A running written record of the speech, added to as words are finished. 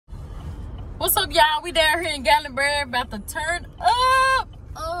What's up, y'all? We down here in Gatlinburg about to turn up.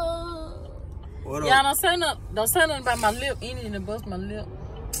 What y'all don't say nothing about my lip. Anything to bust my lip.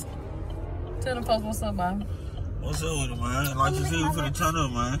 Tell them folks what's up, man. What's up with it, man? Like you said, we finna turn up,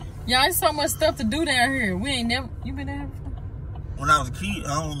 man. Y'all, there's so much stuff to do down here. We ain't never. You been down here before? When I was a kid,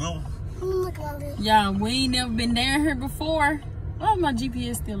 I don't know. Y'all, we ain't never been down here before. Why is my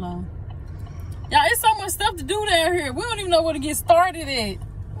GPS still on? Y'all, it's so much stuff to do down here. We don't even know where to get started at.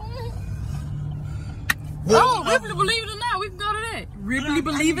 Oh, Ripley, believe it or not, we can go to that. Ripley,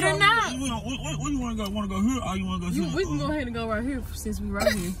 believe it or not. Where you want to go? Want to go here or you want to go here? We can go ahead and go right here since we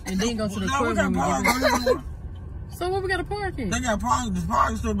right here. And then go to the courtroom. So where we got to park at? They got parking. This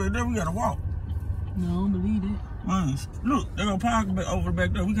parking stuff back there. We got to walk. No, I don't believe it. Man, look, they got park over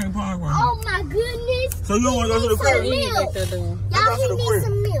back there. We can't park right here. Oh my goodness. So you don't want to go to the crib? Y'all, he needs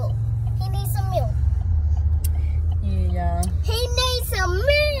some milk. He needs some milk. Yeah, y'all. He needs some milk.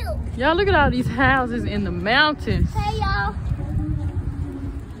 Y'all, look at all these houses in the mountains. Hey, y'all.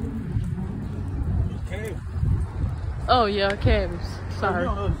 Okay. Oh, yeah, cabins. Sorry.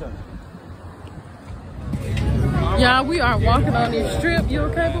 Y'all, we are walking on this strip. You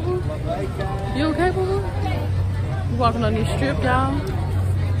okay, boo-boo? You okay, boo-boo? We're walking on this strip, y'all.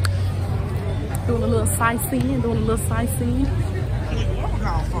 Doing a little sightseeing,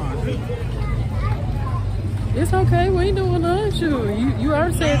 It's okay, we ain't doing none. Sure, you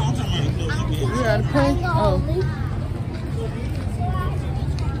already said you gotta pay. Oh.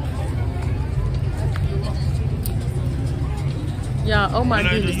 Y'all, oh my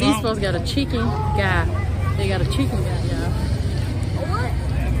goodness, these folks got a chicken guy. They got a chicken guy, y'all.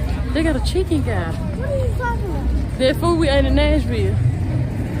 What? They got a chicken guy. What are you talking about? That food we ate in Nashville.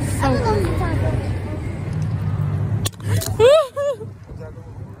 So good.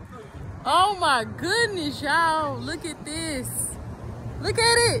 Oh my goodness, y'all. Look at this. Look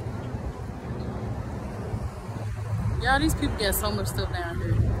at it. Y'all, these people got so much stuff down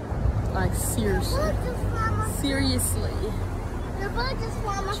here. Like, seriously. Seriously. The bug just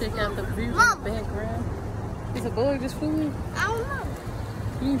flew. Check out the view in the background. Is a bug just flew? I don't know.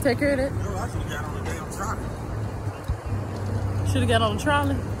 You can take care of that. No, I should have got on the damn trolley. Should have got on the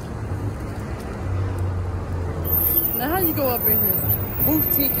trolley. Now, how you go up in here?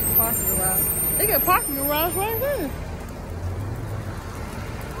 Booth ticket, parking garage. They got parking garage right there.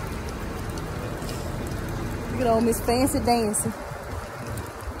 Look at old Miss Fancy dancing.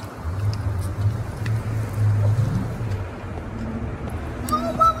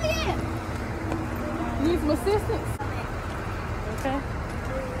 Oh, what we at? You need some assistance? Okay.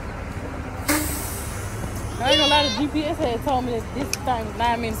 I ain't gonna lie, the GPS had told me that this thing was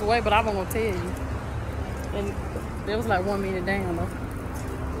 9 minutes away, but I wasn't gonna tell you. And there was like 1 minute down though.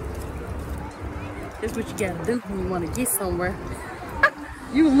 That's what you gotta do when you wanna get somewhere.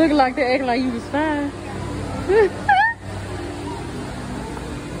 You was looking like that, acting like you was fine.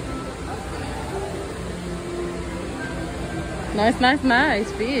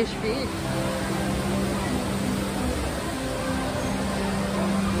 Nice. Fish.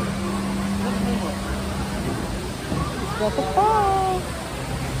 Got the fall.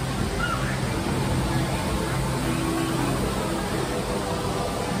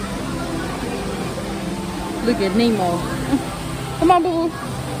 Look at Nemo. Come on, boo-boo.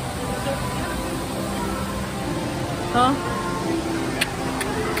 Huh?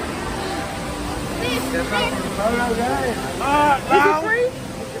 Fish. No. Free?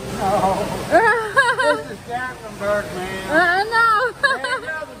 No. This is Gatlinburg, man. No.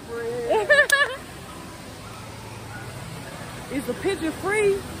 It's a picture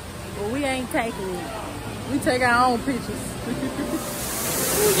free, but we ain't taking it. We take our own pictures.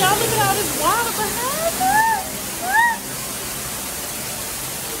 Ooh, y'all look at all this water behind us.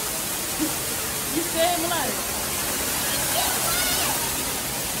 You staying like?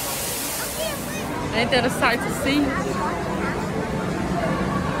 Ain't that a sight to see?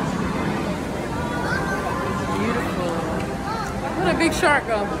 Beautiful. Where'd a big shark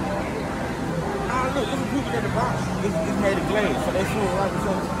go? Look at people in the box. It's made of glass, so they feel right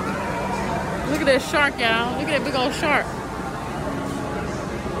before. Look at that shark, y'all. Look at that big old shark.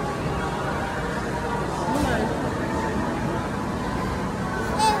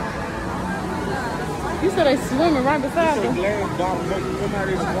 You said they swimming right beside them. Glass bottom, come out of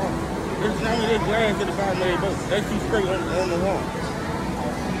this water. There's none of this glass at the bottom of their boat. They see straight on the water.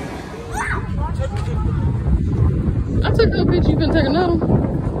 I took a picture. You can take another one.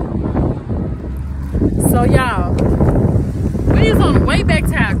 So y'all, we was on the way back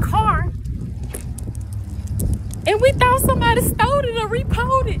to our car, and we thought somebody stole it or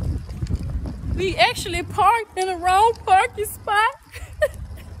repoed it. We actually parked in the wrong parking spot.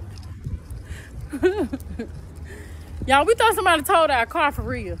 Y'all, we thought somebody towed our car for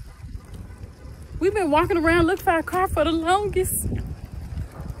real. We've been walking around looking for our car for the longest.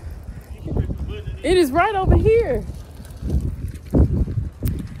 It is right over here.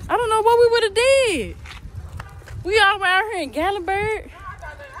 I don't know what we would have did. We all out here in Gatlinburg.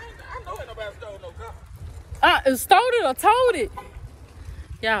 I know ain't nobody stole no car. Stole it or towed it.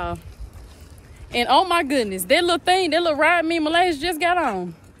 Y'all. And oh my goodness, that little thing, that little ride me and Malaysia just got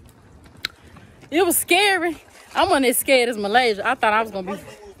on. It was scary. I wasn't as scared as Malaysia. I thought I was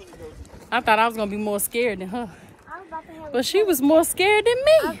gonna be more scared than her. But she was more scared than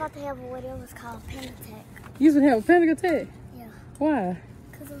me. I was about to have what it was called a panic attack. You was gonna have a panic attack? Yeah. Why?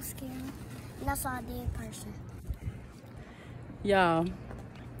 Because it was scary. And I saw a dead person. Y'all,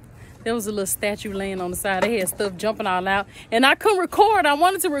 there was a little statue laying on the side. They had stuff jumping all out. And I couldn't record. I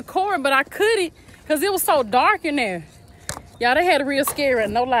wanted to record, but I couldn't because it was so dark in there. Y'all, they had a real scary,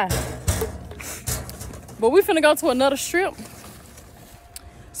 no lie. But we finna go to another strip.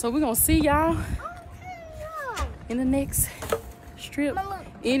 So we're gonna see y'all in the next strip.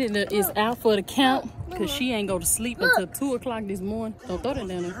 It is out for the count because she ain't go to sleep until 2 o'clock this morning. Don't throw that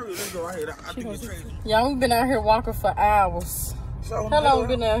down there. Y'all, we've been out here walking for hours. How long we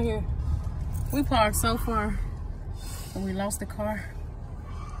been out here? We parked so far and we lost the car.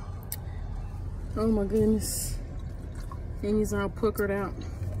 Oh my goodness. And he's all puckered out.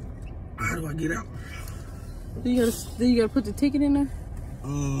 How do I get out? Do you gotta put the ticket in there?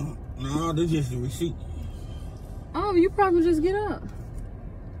 No, this is just the receipt. Oh, you probably just get out.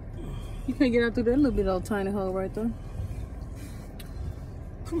 You can't get out through that little bit old tiny hole right there.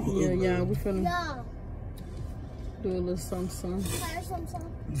 Come on, yeah, we finna No. do a little something.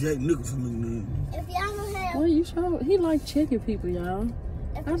 Jack Nicholson. If y'all don't have, Well, you sure he like checking people, y'all.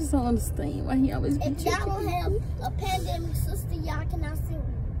 I just don't understand why he always be if y'all checking don't have people. a pandemic sister, y'all cannot see me.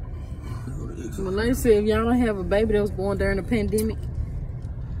 Malay said if y'all don't have a baby that was born during the pandemic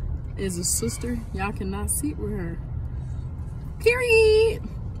as a sister, y'all cannot sit with her. Period.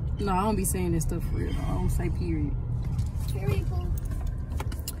 No, I don't be saying that stuff for real. I don't say period. Period.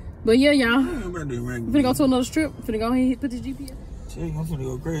 But yeah, y'all. I'm Finna go to another strip. Finna go ahead and put this GPS. I'm finna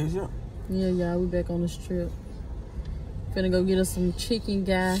go crazy up. Yeah, y'all, we back on the strip. Finna go get us some chicken,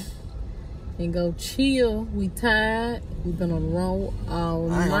 guy, and go chill. We tired. We been on the road all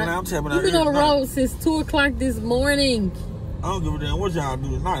night. We've been on the road since 2 o'clock this morning. I don't give a damn what y'all do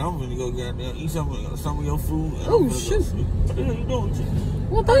tonight. I'm finna go goddamn eat some of your food. Oh shoot! What the hell you doing?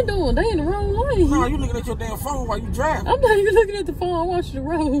 What they doing? They in the wrong lane. No, you looking at your damn phone while you drive. I'm not even looking at the phone. I'm watching the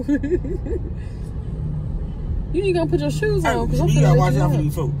road. You ain't gonna put your shoes on because I'm you gotta watch out for finna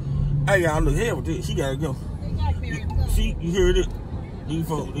these folks. Hey, y'all, look here with this. She gotta go. See, you heard it. These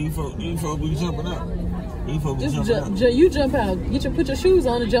folks be jumping out. These folks be jumping out. You jump out. Put your shoes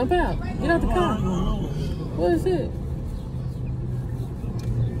on and jump out. Get out the car. What is it?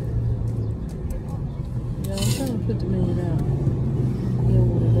 Yeah, I'm trying to put the man out.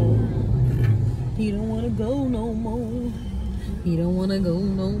 He don't wanna go no more. He don't wanna go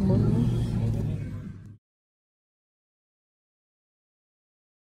no more.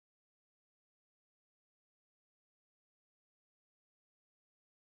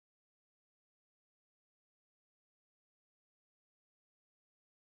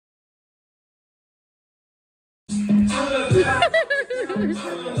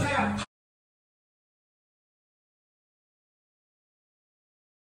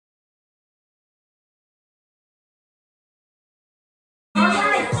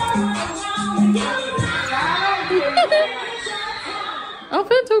 I'm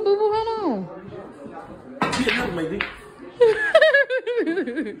finna boo boo, hold on.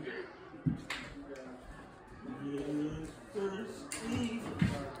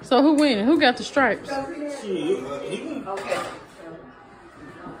 So who winning? Who got the stripes? Okay.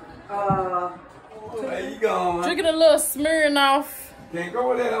 There you go. Drinking a little Smirnoff. Can't go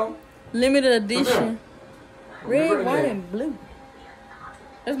with that. Limited edition. Red, white, and blue.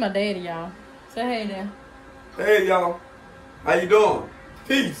 That's my daddy, y'all. Say hey there. Hey, y'all. How you doing?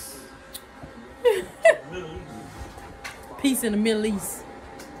 Peace. Peace in the Middle East.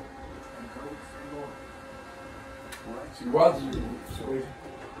 She watching you.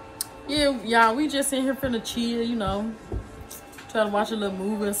 Yeah, y'all, we just in here finna chill, you know. Try to watch a little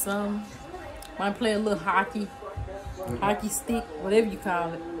movie or something. Might play a little hockey stick, whatever you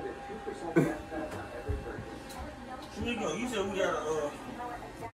call it. You said we got